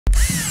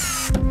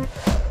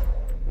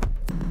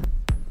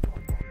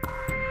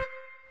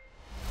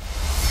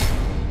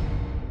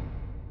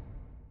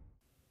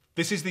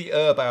This is the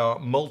ERBAUER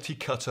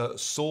multi-cutter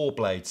saw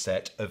blade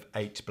set of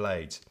 8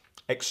 blades.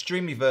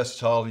 Extremely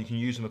versatile, you can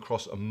use them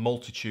across a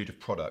multitude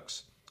of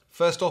products.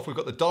 First off, we've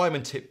got the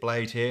diamond tip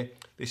blade here.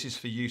 This is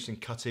for use in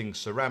cutting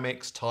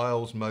ceramics,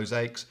 tiles,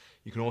 mosaics.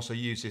 You can also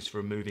use this for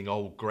removing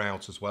old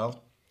grout as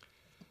well.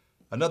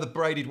 Another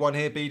braided one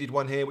here, beaded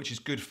one here, which is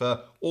good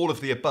for all of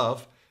the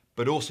above,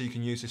 but also you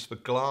can use this for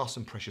glass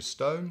and precious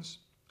stones.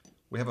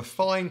 We have a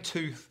fine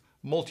tooth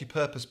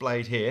multi-purpose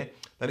blade here.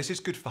 Now this is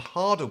good for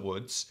harder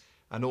woods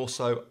and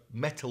also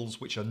metals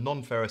which are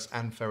non-ferrous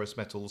and ferrous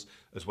metals,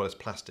 as well as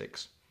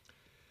plastics.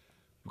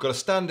 We've got a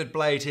standard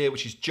blade here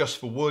which is just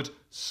for wood,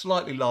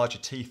 slightly larger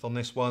teeth on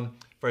this one,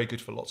 very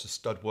good for lots of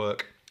stud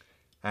work.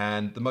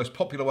 And the most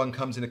popular one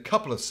comes in a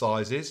couple of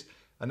sizes,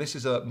 and this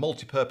is a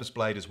multi-purpose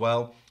blade as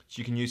well, so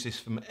you can use this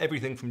from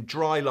everything from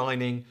dry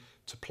lining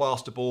to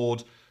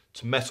plasterboard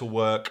to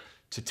metalwork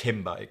to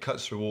timber. It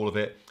cuts through all of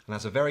it and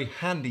has a very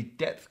handy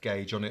depth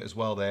gauge on it as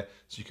well there,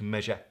 so you can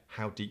measure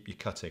how deep you're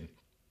cutting.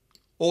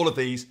 All of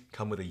these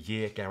come with a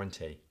year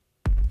guarantee.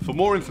 For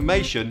more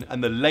information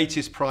and the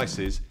latest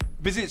prices,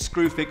 visit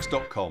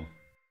Screwfix.com.